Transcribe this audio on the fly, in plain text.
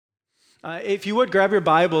If you would grab your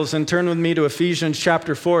Bibles and turn with me to Ephesians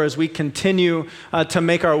chapter 4 as we continue to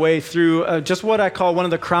make our way through just what I call one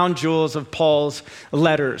of the crown jewels of Paul's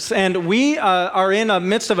letters. And we are in the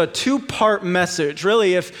midst of a two-part message.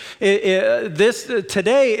 Really, if this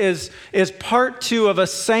today is part two of a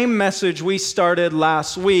same message we started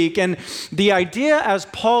last week. And the idea as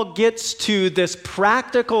Paul gets to this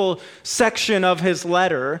practical section of his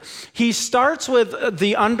letter, he starts with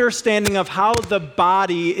the understanding of how the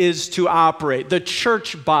body is to operate, the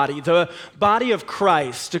church body, the body of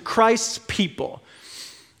Christ, Christ's people.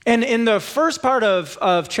 And in the first part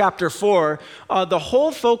of chapter 4, the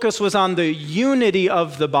whole focus was on the unity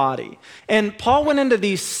of the body. And Paul went into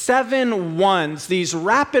these 7 ones, these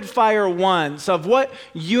rapid fire ones of what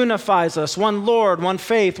unifies us: one Lord, one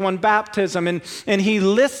faith, one baptism. And he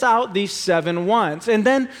lists out these 7 ones. And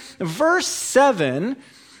then verse 7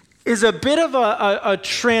 is a bit of a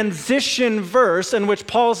transition verse in which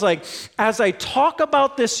Paul's like, as I talk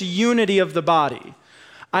about this unity of the body,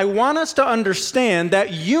 I want us to understand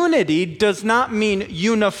that unity does not mean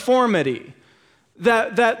uniformity.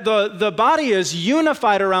 That the body is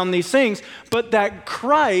unified around these things, but that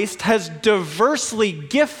Christ has diversely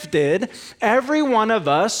gifted every one of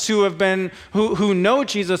us who know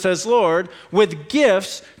Jesus as Lord with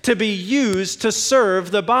gifts to be used to serve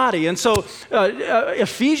the body. And so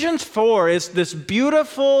Ephesians 4 is this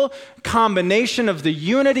beautiful combination of the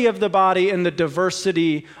unity of the body and the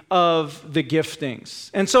diversity of the giftings.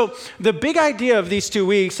 And so the big idea of these 2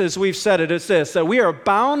 weeks, as we've said it, is this: that we are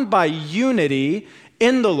bound by unity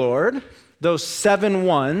in the Lord, those 7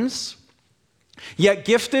 ones, yet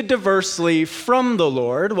gifted diversely from the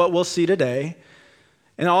Lord, what we'll see today.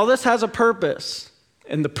 And all this has a purpose.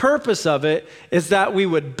 And the purpose of it is that we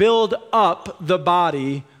would build up the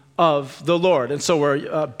body of the Lord. And so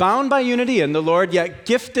we're bound by unity in the Lord, yet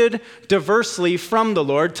gifted diversely from the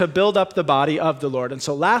Lord to build up the body of the Lord. And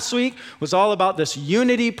so last week was all about this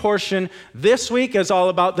unity portion. This week is all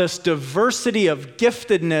about this diversity of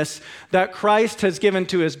giftedness that Christ has given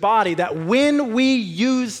to his body, that when we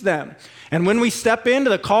use them, and when we step into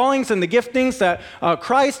the callings and the giftings that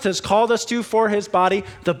Christ has called us to for his body,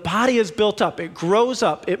 the body is built up, it grows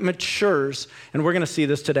up, it matures, and we're going to see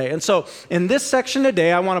this today. And so in this section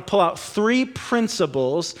today, I want to pull out 3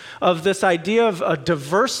 principles of this idea of a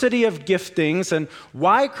diversity of giftings and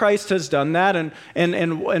why Christ has done that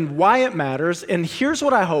and why it matters. And here's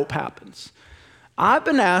what I hope happens. I've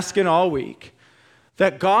been asking all week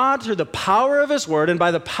that God, through the power of his word and by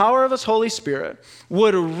the power of his Holy Spirit,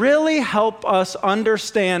 would really help us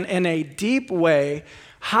understand in a deep way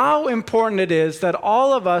how important it is that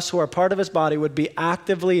all of us who are part of his body would be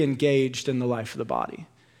actively engaged in the life of the body.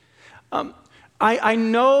 I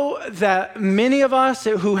know that many of us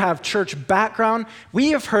who have church background,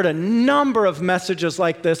 we have heard a number of messages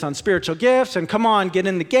like this on spiritual gifts and come on, get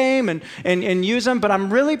in the game and use them, but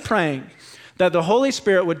I'm really praying that the Holy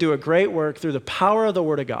Spirit would do a great work through the power of the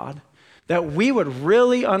Word of God, that we would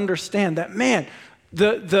really understand that, man,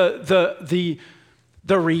 the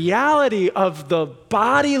reality of the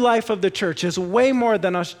body life of the church is way more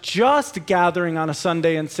than us just gathering on a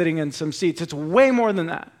Sunday and sitting in some seats. It's way more than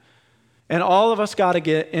that. And all of us got to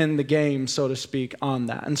get in the game, so to speak, on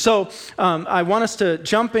that. And so I want us to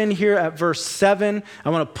jump in here at verse 7. I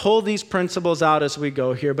want to pull these principles out as we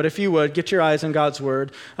go here. But if you would, get your eyes on God's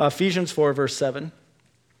word. Ephesians 4, verse 7.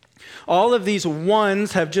 All of these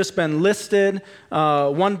ones have just been listed.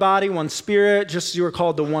 One body, one spirit, just as you were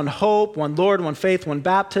called to one hope, one Lord, one faith, one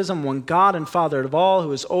baptism, one God and Father of all,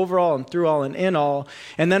 who is over all and through all and in all.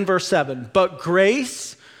 And then verse 7. But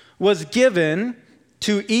grace was given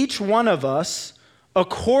to each one of us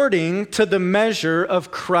according to the measure of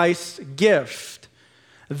Christ's gift.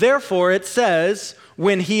 Therefore, it says,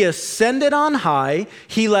 when he ascended on high,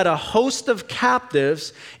 he led a host of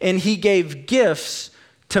captives and he gave gifts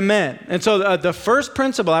to men. And so the first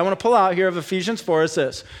principle I want to pull out here of Ephesians 4 is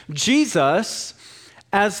this: Jesus,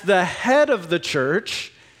 as the head of the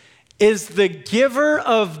church, is the giver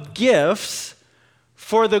of gifts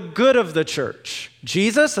for the good of the church.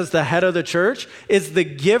 Jesus, as the head of the church, is the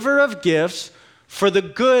giver of gifts for the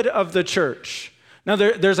good of the church. Now,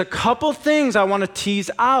 there's a couple things I want to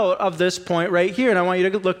tease out of this point right here, and I want you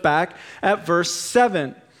to look back at verse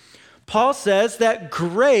 7. Paul says that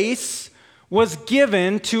grace was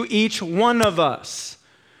given to each one of us.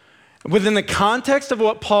 Within the context of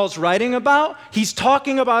what Paul's writing about, he's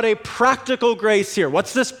talking about a practical grace here.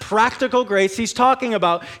 What's this practical grace he's talking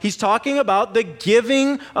about? He's talking about the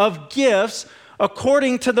giving of gifts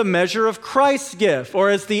according to the measure of Christ's gift. Or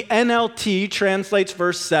as the NLT translates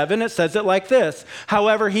verse 7, it says it like this: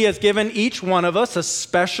 however, he has given each one of us a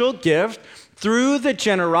special gift through the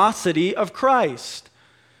generosity of Christ.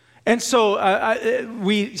 And so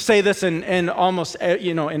we say this in almost,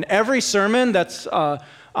 in every sermon that's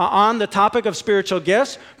on the topic of spiritual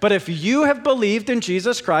gifts. But if you have believed in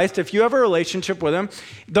Jesus Christ, if you have a relationship with him,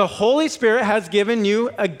 the Holy Spirit has given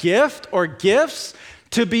you a gift or gifts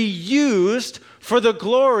to be used for the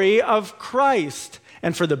glory of Christ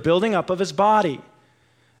and for the building up of his body.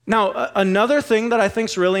 Now, another thing that I think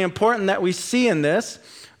is really important that we see in this,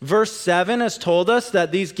 verse 7 has told us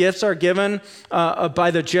that these gifts are given by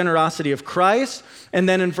the generosity of Christ. And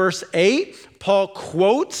then in verse 8, Paul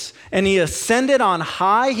quotes, and he ascended on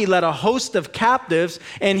high, he led a host of captives,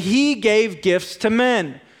 and he gave gifts to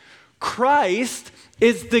men. Christ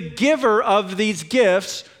is the giver of these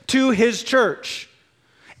gifts to his church.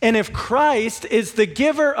 And if Christ is the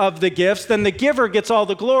giver of the gifts, then the giver gets all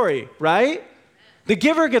the glory, right? The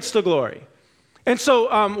giver gets the glory. And so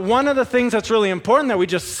one of the things that's really important that we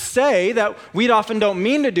just say that we often don't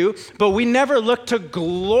mean to do, but we never look to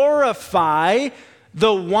glorify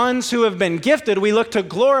the ones who have been gifted. We look to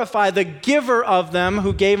glorify the giver of them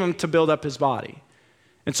who gave them to build up his body.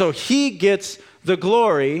 And so he gets the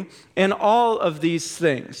glory in all of these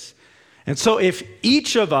things. And so if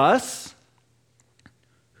each of us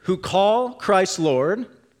who call Christ Lord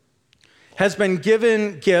has been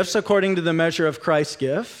given gifts according to the measure of Christ's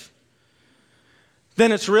gift,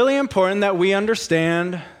 then it's really important that we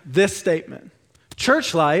understand this statement.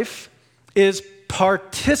 Church life is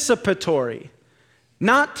participatory,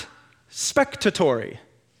 not spectatory.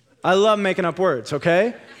 I love making up words,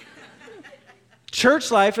 okay? Church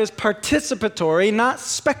life is participatory, not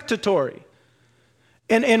spectatory.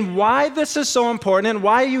 And why this is so important and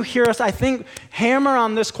why you hear us, I think, hammer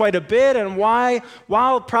on this quite a bit, and why,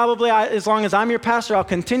 as long as I'm your pastor, I'll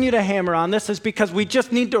continue to hammer on this, is because we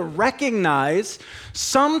just need to recognize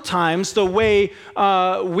sometimes the way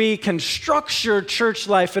we can structure church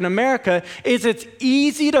life in America is it's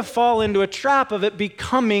easy to fall into a trap of it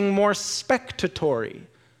becoming more spectatory.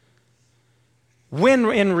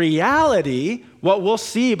 When in reality, what we'll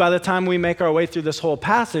see by the time we make our way through this whole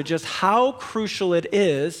passage is how crucial it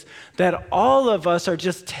is that all of us are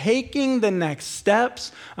just taking the next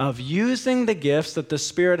steps of using the gifts that the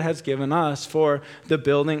Spirit has given us for the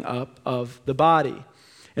building up of the body.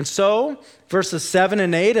 And so, verses 7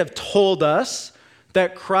 and 8 have told us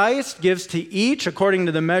that Christ gives to each according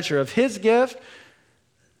to the measure of his gift.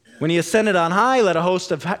 When he ascended on high, he led a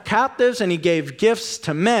host of captives, and he gave gifts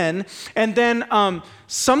to men. And then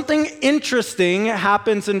something interesting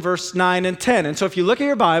happens in verse 9 and 10. And so if you look at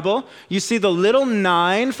your Bible, you see the little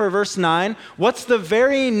 9 for verse 9. What's the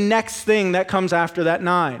very next thing that comes after that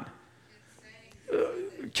 9?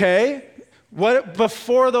 Okay. What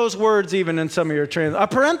before those words even in some of your translations? A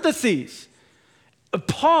parenthesis.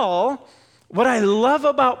 Paul, what I love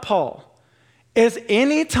about Paul is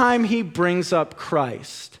anytime he brings up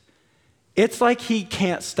Christ, it's like he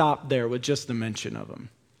can't stop there with just the mention of him.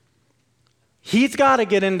 He's got to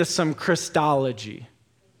get into some Christology.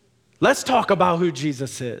 Let's talk about who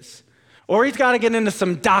Jesus is. Or he's got to get into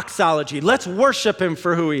some doxology. Let's worship him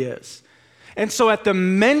for who he is. And so at the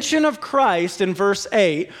mention of Christ in verse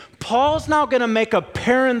 8, Paul's now going to make a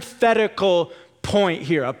parenthetical point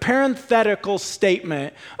here, a parenthetical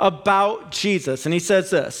statement about Jesus. And he says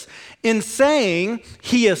this, in saying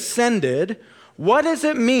he ascended, what does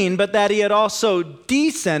it mean but that he had also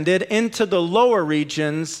descended into the lower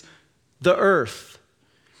regions, the earth?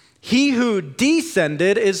 He who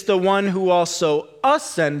descended is the one who also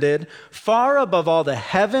ascended far above all the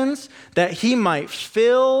heavens, that he might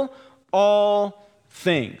fill all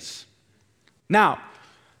things. Now,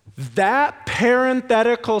 that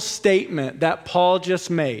parenthetical statement that Paul just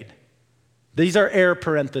made, these are air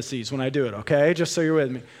parentheses when I do it, okay? Just so you're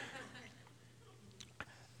with me.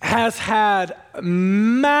 Has had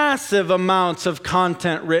massive amounts of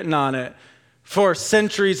content written on it for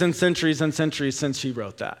centuries and centuries and centuries since he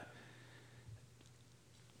wrote that.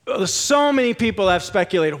 So many people have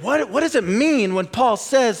speculated, what does it mean when Paul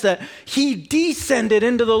says that he descended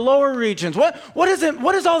into the lower regions? What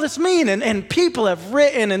does all this mean? And people have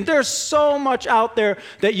written, and there's so much out there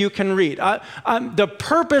that you can read. The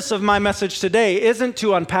purpose of my message today isn't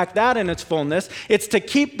to unpack that in its fullness. It's to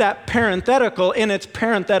keep that parenthetical in its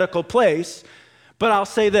parenthetical place. But I'll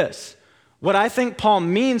say this. What I think Paul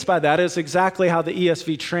means by that is exactly how the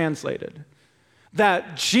ESV translated.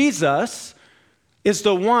 That Jesus is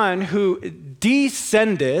the one who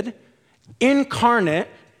descended, incarnate,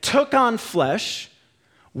 took on flesh,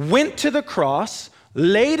 went to the cross,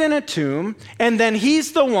 laid in a tomb, and then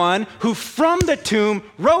he's the one who from the tomb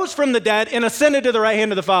rose from the dead and ascended to the right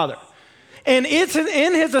hand of the Father. and it's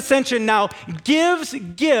in his ascension now, gives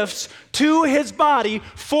gifts to his body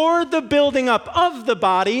for the building up of the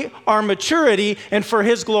body, our maturity, and for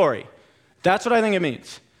his glory. That's what I think it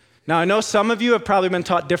means. Now, I know some of you have probably been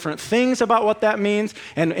taught different things about what that means.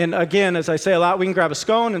 And again, as I say a lot, we can grab a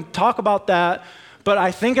scone and talk about that. But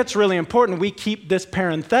I think it's really important we keep this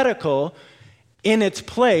parenthetical in its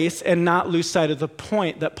place and not lose sight of the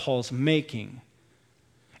point that Paul's making.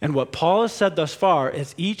 And what Paul has said thus far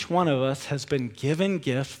is each one of us has been given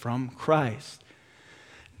gifts from Christ.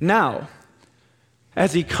 Now,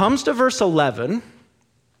 as he comes to verse 11,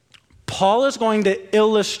 Paul is going to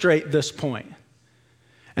illustrate this point.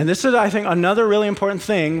 And this is, I think, another really important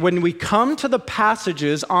thing. When we come to the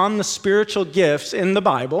passages on the spiritual gifts in the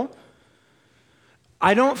Bible,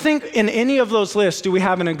 I don't think in any of those lists do we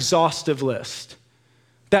have an exhaustive list.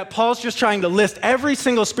 That Paul's just trying to list every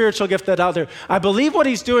single spiritual gift that's out there. I believe what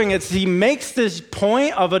he's doing is he makes this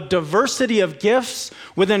point of a diversity of gifts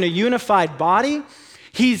within a unified body.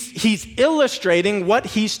 He's illustrating what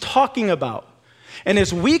he's talking about. And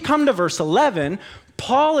as we come to verse 11,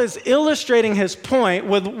 Paul is illustrating his point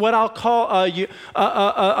with what I'll call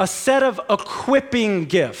a set of equipping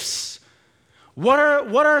gifts. What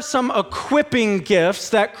are some equipping gifts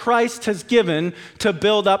that Christ has given to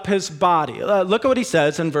build up his body? Look at what he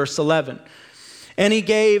says in verse 11. And he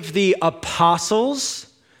gave the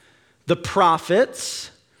apostles, the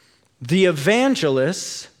prophets, the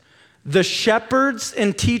evangelists, the shepherds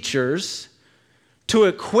and teachers to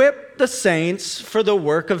equip the saints for the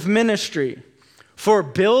work of ministry, for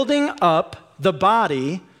building up the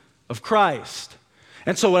body of Christ.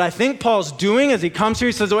 And so what I think Paul's doing as he comes here,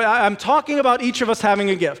 he says, I'm talking about each of us having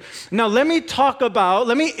a gift. Now let me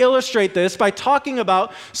illustrate this by talking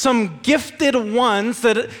about some gifted ones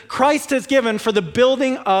that Christ has given for the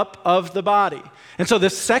building up of the body. And so the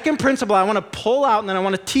second principle I want to pull out and then I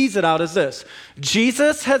want to tease it out is this.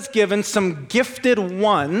 Jesus has given some gifted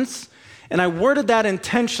ones. And I worded that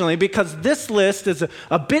intentionally because this list is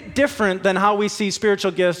a bit different than how we see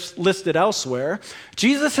spiritual gifts listed elsewhere.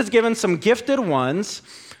 Jesus has given some gifted ones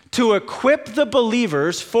to equip the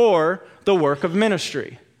believers for the work of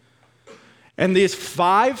ministry. And these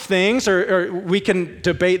 5 things, or we can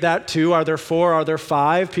debate that too. Are there 4? Are there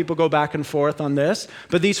 5? People go back and forth on this.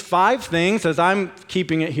 But these 5 things, as I'm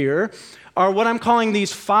keeping it here, are what I'm calling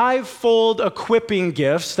these 5-fold equipping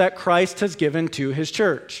gifts that Christ has given to his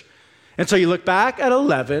church. And so you look back at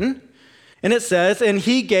 11, and it says, and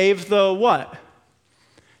he gave the what?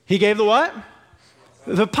 He gave the what?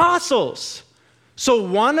 The apostles. So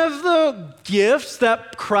one of the gifts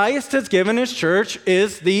that Christ has given his church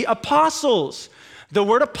is the apostles. The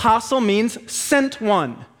word apostle means sent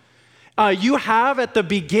one. You have at the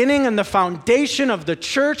beginning and the foundation of the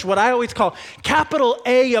church what I always call capital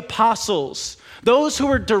A apostles. Those who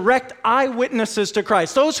were direct eyewitnesses to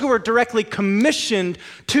Christ, those who were directly commissioned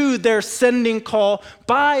to their sending call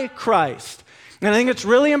by Christ. And I think it's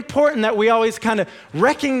really important that we always kind of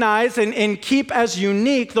recognize and keep as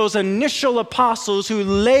unique those initial apostles who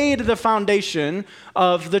laid the foundation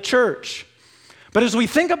of the church. But as we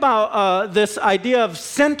think about this idea of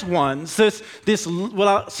sent ones, this what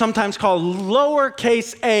I sometimes call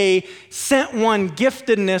lowercase a sent one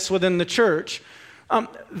giftedness within the church,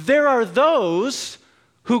 there are those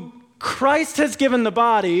who Christ has given the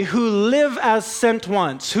body who live as sent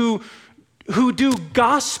ones, who do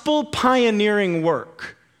gospel pioneering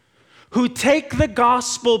work, who take the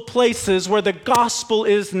gospel places where the gospel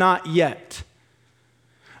is not yet.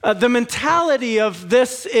 The mentality of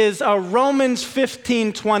this is a Romans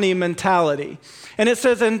 15:20 mentality. And it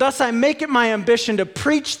says, and thus I make it my ambition to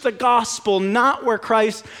preach the gospel not where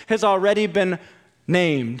Christ has already been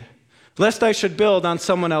named, lest I should build on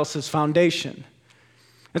someone else's foundation.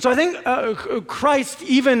 And so I think Christ,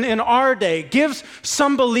 even in our day, gives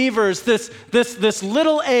some believers this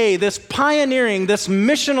little a, this pioneering, this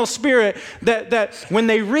missional spirit that when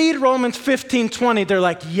they read Romans 15:20, they're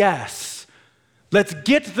like, yes, let's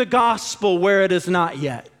get the gospel where it is not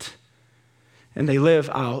yet. And they live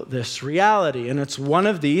out this reality. And it's one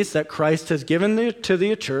of these that Christ has given to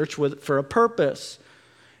the church for a purpose.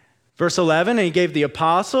 Verse 11, and he gave the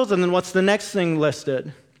apostles, and then what's the next thing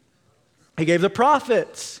listed? He gave the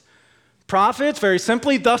prophets. Prophets, very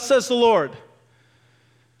simply, thus says the Lord.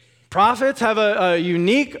 Prophets have a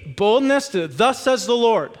unique boldness to thus says the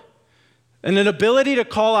Lord. And an ability to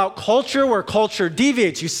call out culture where culture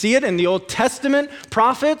deviates. You see it in the Old Testament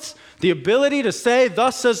prophets, the ability to say,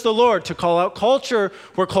 thus says the Lord, to call out culture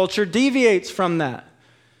where culture deviates from that.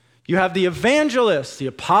 You have the evangelists, the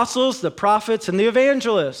apostles, the prophets, and the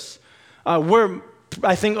evangelists. We're,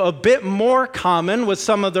 I think, a bit more common with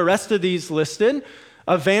some of the rest of these listed.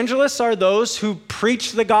 Evangelists are those who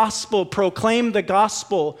preach the gospel, proclaim the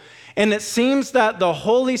gospel. And it seems that the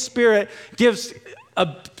Holy Spirit gives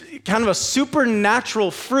a kind of a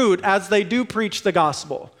supernatural fruit as they do preach the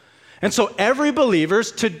gospel. And so every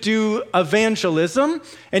believer's to do evangelism,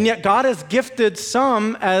 and yet God has gifted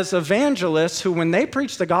some as evangelists who, when they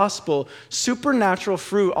preach the gospel, supernatural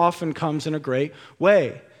fruit often comes in a great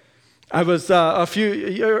way. I was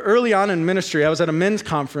early on in ministry, I was at a men's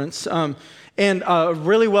conference, and a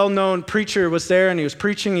really well-known preacher was there, and he was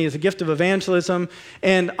preaching. He has a gift of evangelism.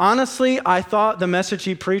 And honestly, I thought the message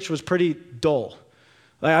he preached was pretty dull.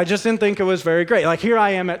 Like, I just didn't think it was very great. Like, here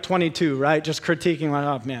I am at 22, right? Just critiquing, like,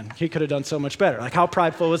 oh man, he could have done so much better. Like, how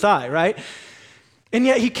prideful was I, right? And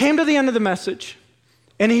yet he came to the end of the message,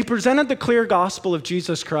 and he presented the clear gospel of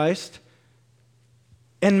Jesus Christ,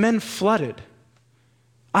 and men flooded.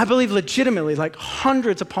 I believe legitimately, like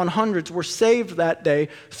hundreds upon hundreds were saved that day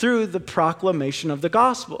through the proclamation of the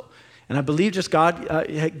gospel. And I believe just God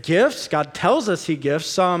gifts, God tells us he gifts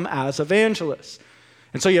some as evangelists.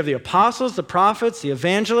 And so you have the apostles, the prophets, the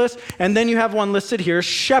evangelists, and then you have one listed here,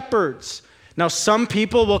 shepherds. Now some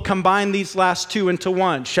people will combine these last two into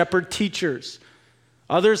one, shepherd teachers.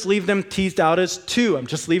 Others leave them teased out as two. I'm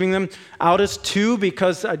just leaving them out as two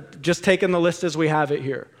because I've just taken the list as we have it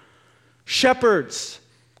here. Shepherds,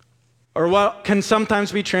 or what can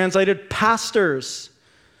sometimes be translated pastors,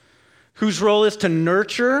 whose role is to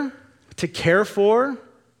nurture, to care for,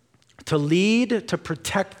 to lead, to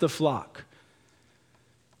protect the flock.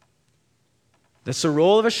 That's the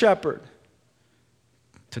role of a shepherd,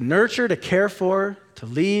 to nurture, to care for, to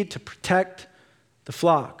lead, to protect the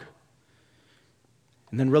flock.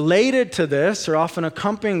 And then related to this, or often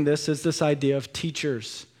accompanying this, is this idea of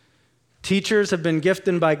teachers. Teachers have been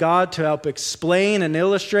gifted by God to help explain and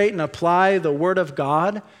illustrate and apply the Word of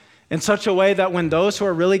God in such a way that when those who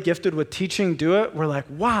are really gifted with teaching do it, we're like,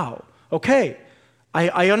 wow, okay,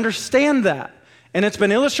 I understand that. And it's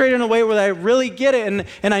been illustrated in a way where I really get it,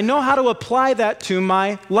 and I know how to apply that to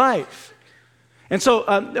my life. And so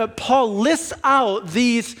Paul lists out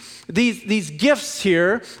these gifts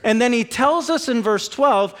here, and then he tells us in verse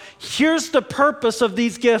 12, here's the purpose of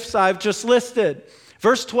these gifts I've just listed.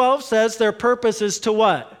 Verse 12 says their purpose is to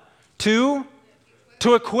what? To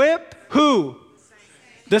equip who?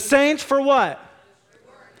 The saints for what?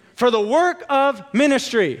 For the work of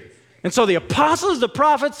ministry. And so the apostles, the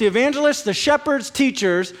prophets, the evangelists, the shepherds,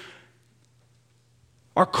 teachers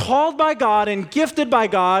are called by God and gifted by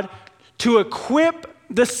God to equip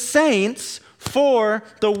the saints for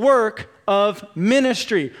the work of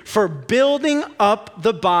ministry, for building up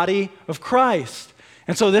the body of Christ.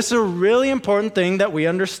 And so this is a really important thing that we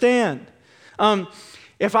understand.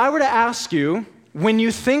 If I were to ask you, when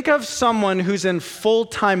you think of someone who's in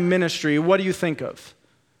full-time ministry, what do you think of?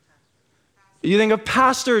 You think of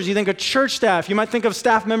pastors, you think of church staff, you might think of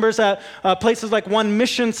staff members at places like One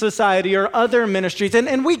Mission Society or other ministries,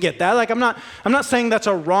 and we get that. Like, I'm not saying that's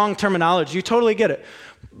a wrong terminology, you totally get it.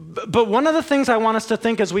 But one of the things I want us to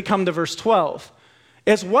think as we come to verse 12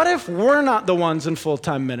 is, what if we're not the ones in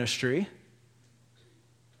full-time ministry?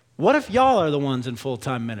 What if y'all are the ones in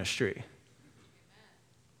full-time ministry?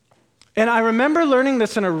 And I remember learning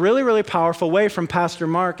this in a really, really powerful way from Pastor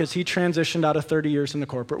Mark as he transitioned out of 30 years in the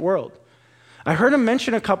corporate world. I heard him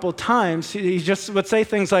mention a couple times, he just would say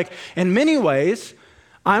things like, in many ways,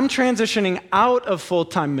 I'm transitioning out of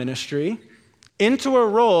full-time ministry into a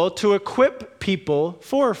role to equip people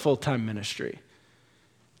for full-time ministry.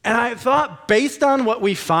 And I thought, based on what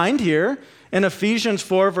we find here in Ephesians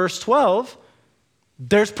 4, verse 12,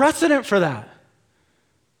 there's precedent for that.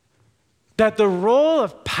 That the role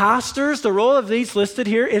of pastors, the role of these listed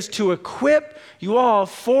here, is to equip you all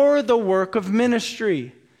for the work of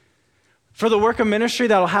ministry. For the work of ministry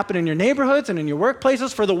that'll happen in your neighborhoods and in your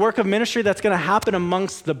workplaces, for the work of ministry that's going to happen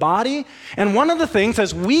amongst the body. And one of the things,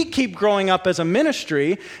 as we keep growing up as a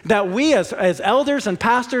ministry, that we as elders and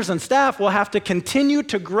pastors and staff will have to continue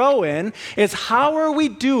to grow in is, how are we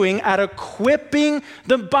doing at equipping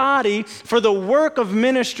the body for the work of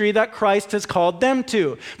ministry that Christ has called them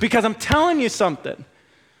to? Because I'm telling you something,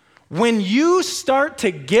 when you start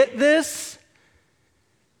to get this,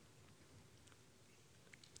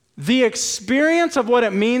 the experience of what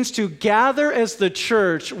it means to gather as the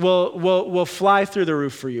church will fly through the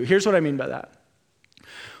roof for you. Here's what I mean by that.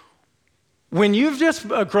 When you've just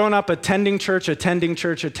grown up attending church,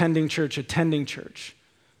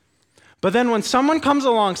 but then when someone comes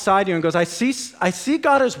alongside you and goes, I see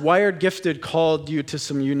God has wired, gifted, called you to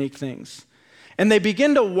some unique things, and they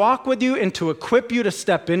begin to walk with you and to equip you to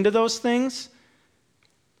step into those things,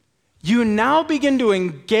 you now begin to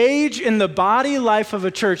engage in the body life of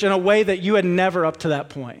a church in a way that you had never up to that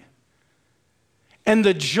point. And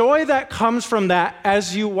the joy that comes from that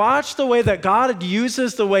as you watch the way that God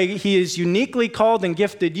uses the way he has uniquely called and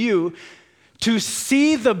gifted you to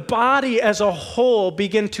see the body as a whole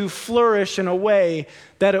begin to flourish in a way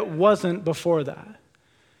that it wasn't before that.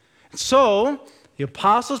 So, the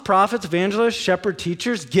apostles, prophets, evangelists, shepherd,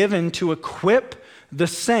 teachers given to equip the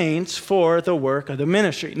saints for the work of the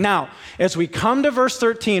ministry. Now, as we come to verse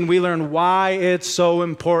 13, we learn why it's so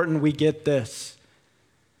important we get this.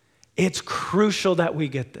 It's crucial that we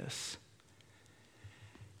get this.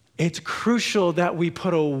 It's crucial that we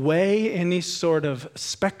put away any sort of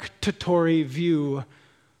spectatory view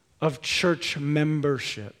of church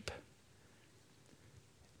membership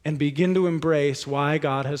and begin to embrace why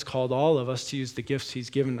God has called all of us to use the gifts he's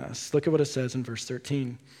given us. Look at what it says in verse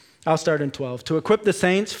 13. I'll start in 12. To equip the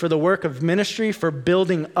saints for the work of ministry, for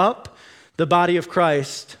building up the body of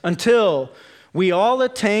Christ, until we all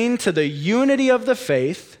attain to the unity of the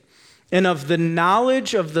faith and of the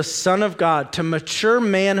knowledge of the Son of God, to mature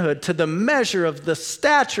manhood, to the measure of the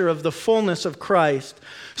stature of the fullness of Christ,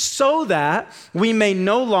 so that we may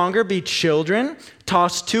no longer be children,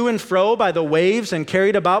 tossed to and fro by the waves and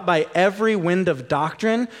carried about by every wind of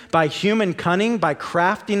doctrine, by human cunning, by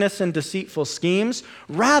craftiness and deceitful schemes.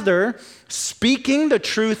 Rather, speaking the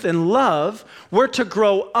truth in love, we're to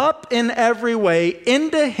grow up in every way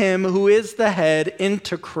into him who is the head,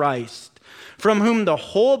 into Christ, from whom the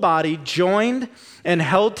whole body, joined and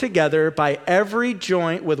held together by every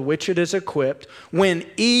joint with which it is equipped, when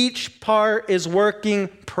each part is working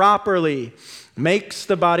properly, makes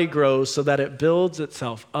the body grow so that it builds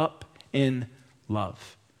itself up in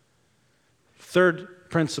love. Third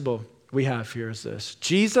principle we have here is this.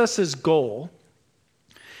 Jesus' goal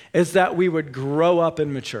is that we would grow up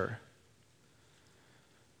and mature.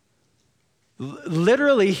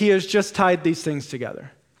 Literally, he has just tied these things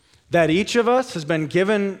together. That each of us has been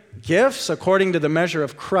given gifts according to the measure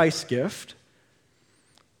of Christ's gift.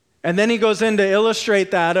 And then he goes in to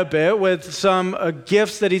illustrate that a bit with some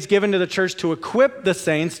gifts that he's given to the church to equip the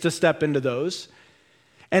saints to step into those.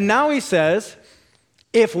 And now he says,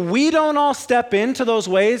 if we don't all step into those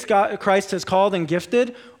ways Christ has called and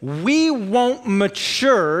gifted, we won't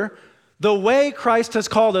mature the way Christ has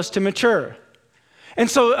called us to mature. And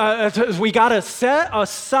so we got to set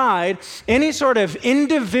aside any sort of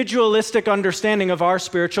individualistic understanding of our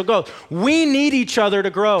spiritual growth. We need each other to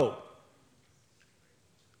grow.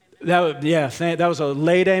 That was a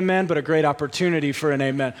late amen, but a great opportunity for an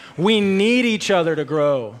amen. We need each other to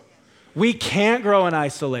grow. We can't grow in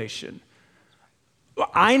isolation.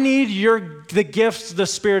 I need the gifts the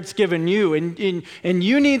Spirit's given you, and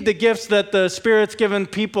you need the gifts that the Spirit's given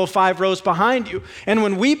people 5 rows behind you. And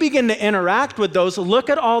when we begin to interact with those, look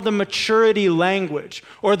at all the maturity language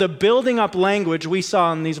or the building up language we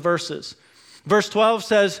saw in these verses. Verse 12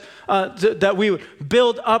 says that we would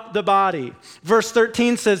build up the body. Verse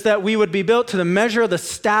 13 says that we would be built to the measure of the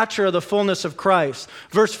stature of the fullness of Christ.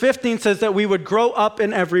 Verse 15 says that we would grow up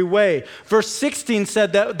in every way. Verse 16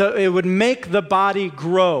 said that it would make the body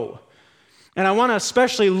grow. And I want to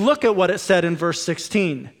especially look at what it said in verse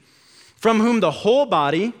 16. From whom the whole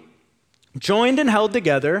body, joined and held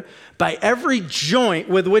together by every joint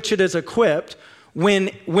with which it is equipped, when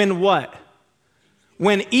what?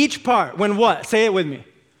 When each part, when what? Say it with me.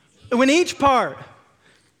 When each part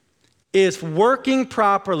is working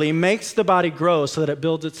properly, makes the body grow so that it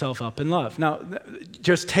builds itself up in love. Now,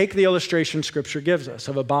 just take the illustration Scripture gives us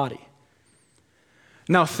of a body.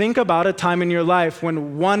 Now, think about a time in your life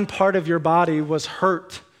when one part of your body was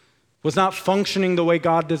hurt, was not functioning the way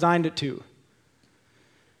God designed it to.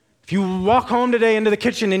 If you walk home today into the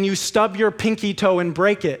kitchen and you stub your pinky toe and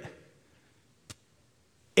break it,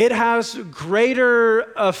 it has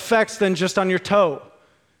greater effects than just on your toe.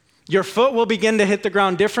 Your foot will begin to hit the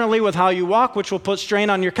ground differently with how you walk, which will put strain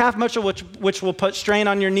on your calf muscle, which will put strain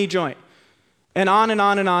on your knee joint. And on and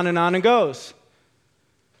on and on and on it goes.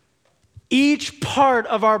 Each part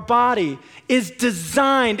of our body is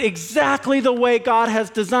designed exactly the way God has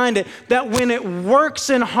designed it, that when it works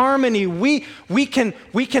in harmony, we can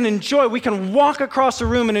enjoy, we can walk across the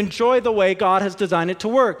room and enjoy the way God has designed it to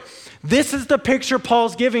work. This is the picture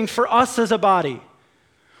Paul's giving for us as a body.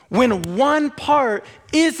 When one part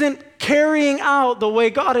isn't carrying out the way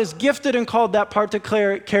God has gifted and called that part to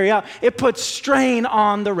carry out, it puts strain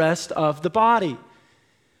on the rest of the body.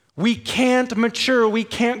 We can't mature, we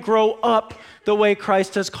can't grow up the way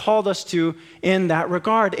Christ has called us to in that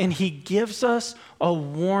regard. And he gives us a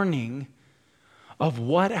warning of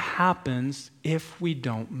what happens if we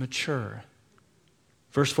don't mature.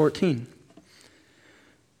 Verse 14.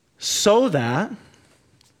 so that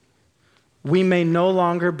we may no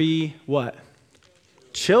longer be what?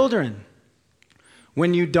 Children.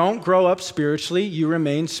 When you don't grow up spiritually, you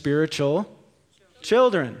remain spiritual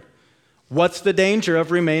children. What's the danger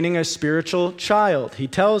of remaining a spiritual child? He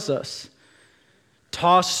tells us,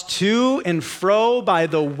 tossed to and fro by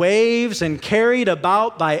the waves and carried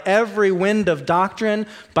about by every wind of doctrine,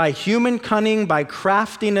 by human cunning, by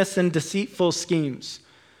craftiness and deceitful schemes.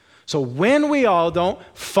 So when we all don't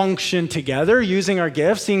function together using our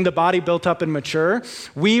gifts, seeing the body built up and mature,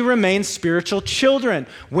 we remain spiritual children.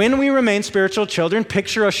 When we remain spiritual children,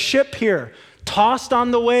 picture a ship here, tossed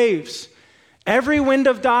on the waves. Every wind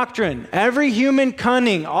of doctrine, every human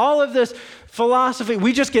cunning, all of this philosophy,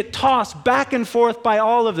 we just get tossed back and forth by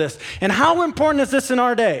all of this. And how important is this in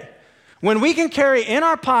our day? When we can carry in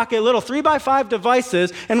our pocket little 3x5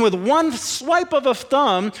 devices and with one swipe of a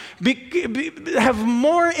thumb have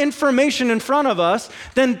more information in front of us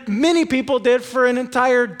than many people did for an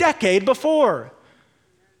entire decade before.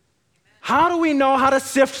 How do we know how to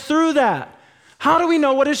sift through that? How do we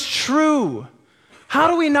know what is true? How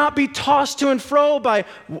do we not be tossed to and fro by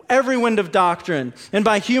every wind of doctrine and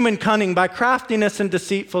by human cunning, by craftiness and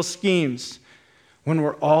deceitful schemes? When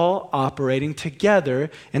we're all operating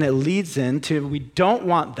together, and it leads into, we don't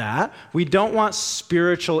want that. We don't want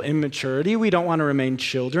spiritual immaturity. We don't want to remain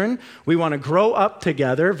children. We want to grow up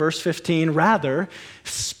together. Verse 15, rather,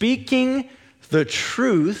 speaking the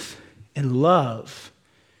truth in love,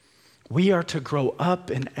 we are to grow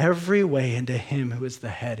up in every way into him who is the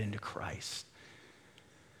head, into Christ.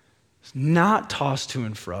 It's not tossed to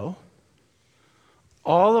and fro.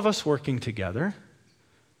 All of us working together,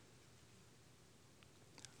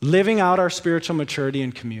 living out our spiritual maturity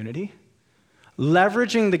in community,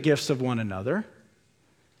 leveraging the gifts of one another,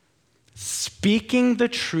 speaking the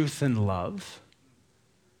truth in love,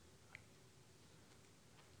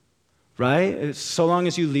 right? So long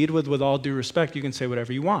as you lead with all due respect, you can say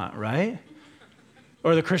whatever you want, right?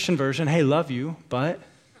 Or the Christian version, hey, love you, but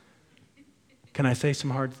can I say some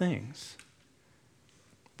hard things?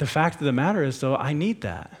 The fact of the matter is, though, I need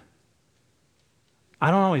that. I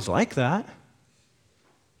don't always like that.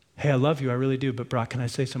 Hey, I love you, I really do, but Brock, can I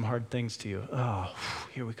say some hard things to you? Oh,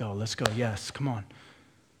 here we go, let's go, yes, come on.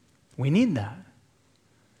 We need that.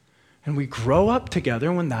 And we grow up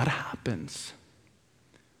together when that happens.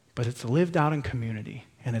 But it's lived out in community,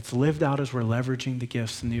 and it's lived out as we're leveraging the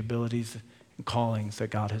gifts and the abilities and callings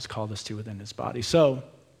that God has called us to within his body. So,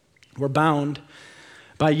 we're bound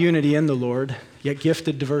by unity in the Lord, yet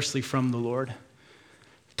gifted diversely from the Lord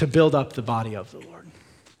to build up the body of the Lord.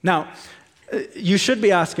 Now, you should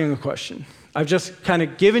be asking a question. I've just kind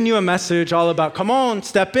of given you a message all about, come on,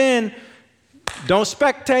 step in, don't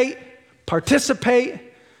spectate, participate.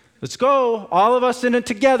 Let's go, all of us in it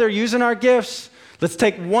together, using our gifts. Let's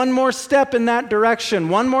take one more step in that direction,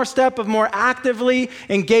 one more step of more actively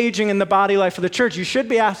engaging in the body life of the church. You should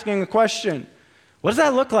be asking a question. What does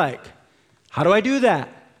that look like? How do I do that?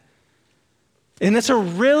 And this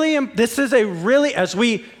is a really, as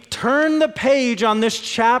we turn the page on this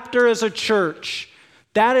chapter as a church,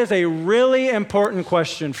 that is a really important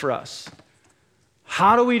question for us.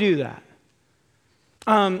 How do we do that?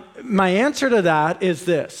 My answer to that is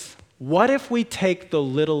this. What if we take the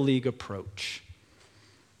Little League approach?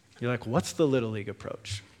 You're like, what's the Little League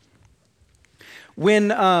approach? When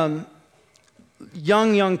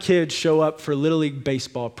young kids show up for Little League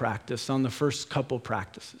baseball practice on the first couple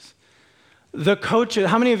practices, the coach,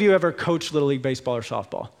 how many of you ever coached Little League baseball or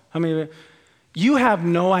softball? How many of you? You have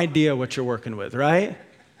no idea what you're working with, right?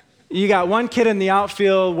 You got one kid in the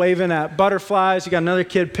outfield waving at butterflies. You got another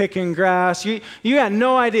kid picking grass. You got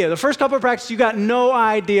no idea. The first couple of practices, you got no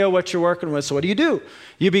idea what you're working with. So what do?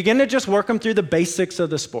 You begin to just work them through the basics of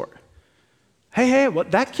the sport. Hey,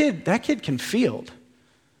 what that kid can field.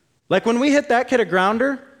 Like when we hit that kid a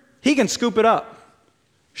grounder, he can scoop it up.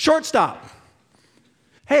 Shortstop.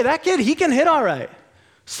 Hey, that kid, he can hit all right.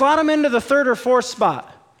 Slot him into the third or fourth spot.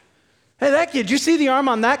 Hey, that kid, you see the arm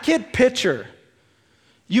on that kid? Pitcher.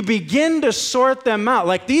 You begin to sort them out.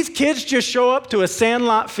 Like these kids just show up to a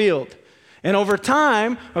sandlot field. And over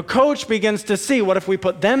time, a coach begins to see, what if we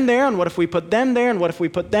put them there, and what if we put them there, and what if we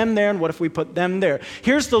put them there, and what if we put them there?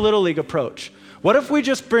 Here's the Little League approach. What if we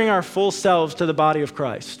just bring our full selves to the body of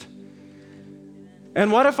Christ? And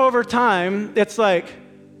what if over time, it's like,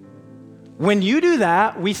 when you do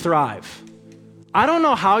that, we thrive. I don't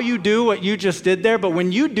know how you do what you just did there, but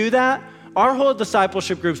when you do that, our whole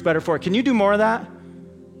discipleship group's better for it. Can you do more of that?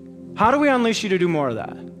 How do we unleash you to do more of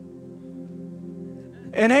that?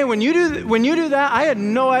 And hey, when you do that, I had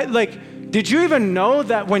no idea, like, did you even know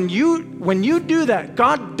that when you do that,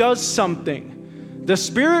 God does something The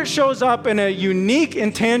Spirit shows up in a unique,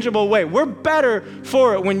 intangible way. We're better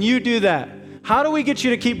for it when you do that. How do we get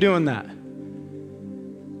you to keep doing that?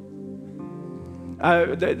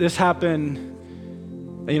 This happened,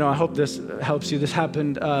 I hope this helps you. This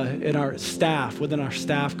happened within our staff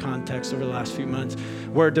context over the last few months.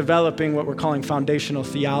 We're developing what we're calling foundational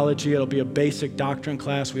theology. It'll be a basic doctrine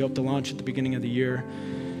class. We hope to launch at the beginning of the year.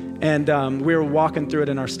 And we were walking through it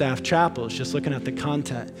in our staff chapels, just looking at the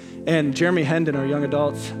content. And Jeremy Hendon, our young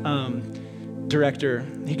adults director,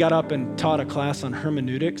 he got up and taught a class on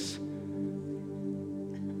hermeneutics.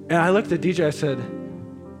 And I looked at DJ, I said,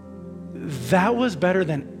 that was better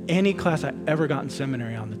than any class I ever got in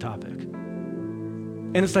seminary on the topic.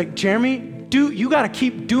 And it's like, Jeremy, you got to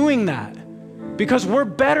keep doing that because we're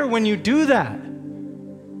better when you do that.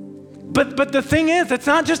 But the thing is, it's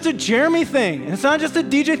not just a Jeremy thing. It's not just a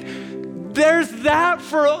DJ. There's that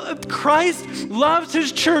for Christ loves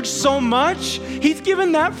his church so much. He's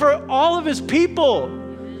given that for all of his people.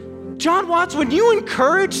 John Watts, when you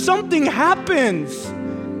encourage, something happens.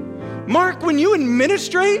 Mark, when you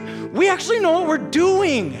administrate, we actually know what we're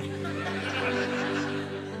doing.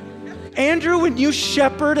 Andrew, when you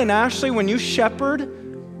shepherd, and Ashley, when you shepherd,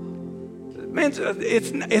 man,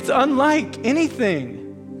 it's unlike anything.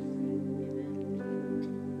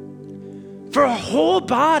 For a whole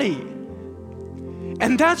body.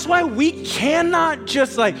 And that's why we cannot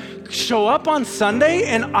just show up on Sunday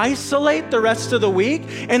and isolate the rest of the week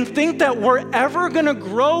and think that we're ever gonna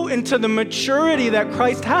grow into the maturity that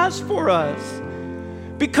Christ has for us.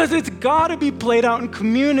 Because it's gotta be played out in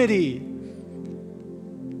community.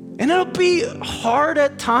 And it'll be hard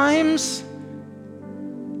at times.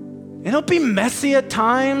 And it'll be messy at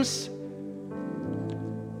times.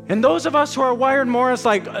 And those of us who are wired more as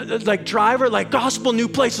like driver, like gospel new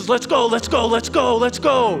places, let's go. The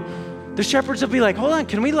shepherds will be like, hold on,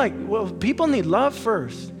 can we people need love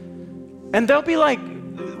first. And they'll be like,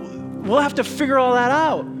 we'll have to figure all that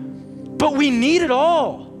out. But we need it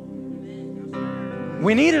all.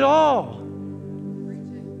 We need it all.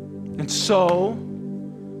 And so,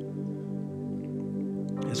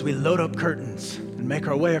 as we load up curtains and make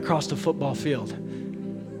our way across the football field,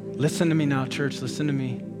 listen to me now, church, listen to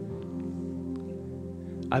me.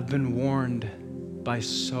 I've been warned by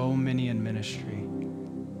so many in ministry.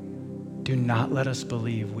 Do not let us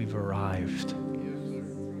believe we've arrived,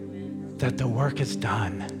 that the work is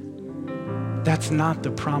done. That's not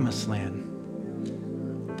the promised land.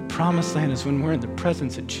 The promised land is when we're in the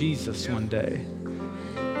presence of Jesus one day.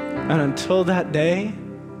 And until that day,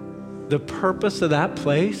 the purpose of that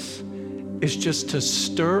place is just to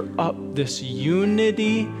stir up this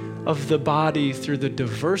unity of the body through the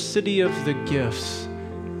diversity of the gifts,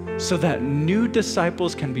 so that new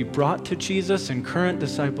disciples can be brought to Jesus and current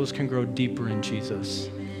disciples can grow deeper in Jesus.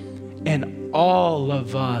 And all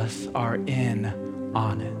of us are in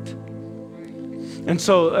on it. And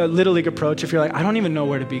so a Little League approach, if you're like, I don't even know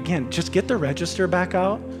where to begin, just get the register back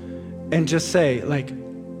out and just say,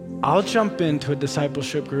 I'll jump into a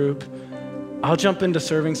discipleship group. I'll jump into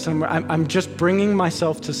serving somewhere. I'm just bringing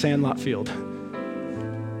myself to Sandlot Field.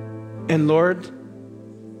 And Lord,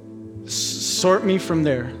 sort me from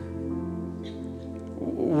there.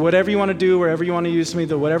 Whatever you want to do, wherever you want to use me,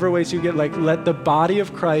 whatever ways you get, let the body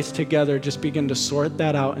of Christ together just begin to sort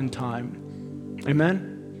that out in time.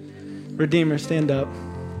 Amen? Redeemer, stand up.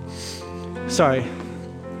 Sorry.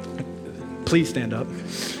 Please stand up.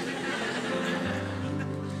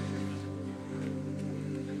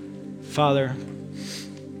 Father,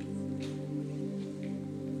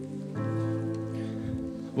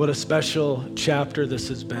 what a special chapter this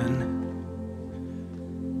has been.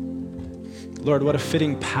 Lord, what a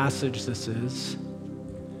fitting passage this is.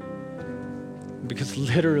 Because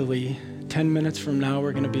literally 10 minutes from now,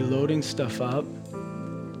 we're going to be loading stuff up,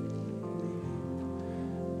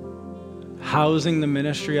 housing the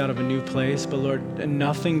ministry out of a new place. But Lord,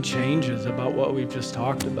 nothing changes about what we've just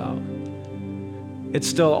talked about. It's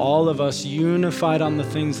still all of us unified on the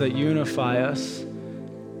things that unify us,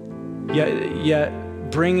 yet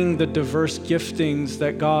bringing the diverse giftings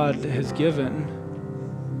that God has given,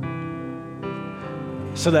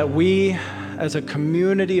 so that we, as a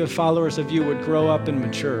community of followers of you, would grow up and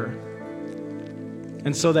mature.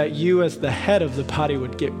 And so that you, as the head of the body,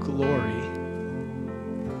 would get glory.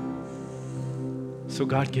 So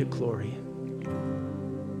God, get glory.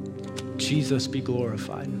 Jesus, be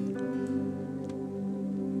glorified.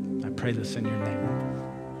 I pray this in your name.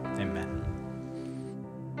 Amen.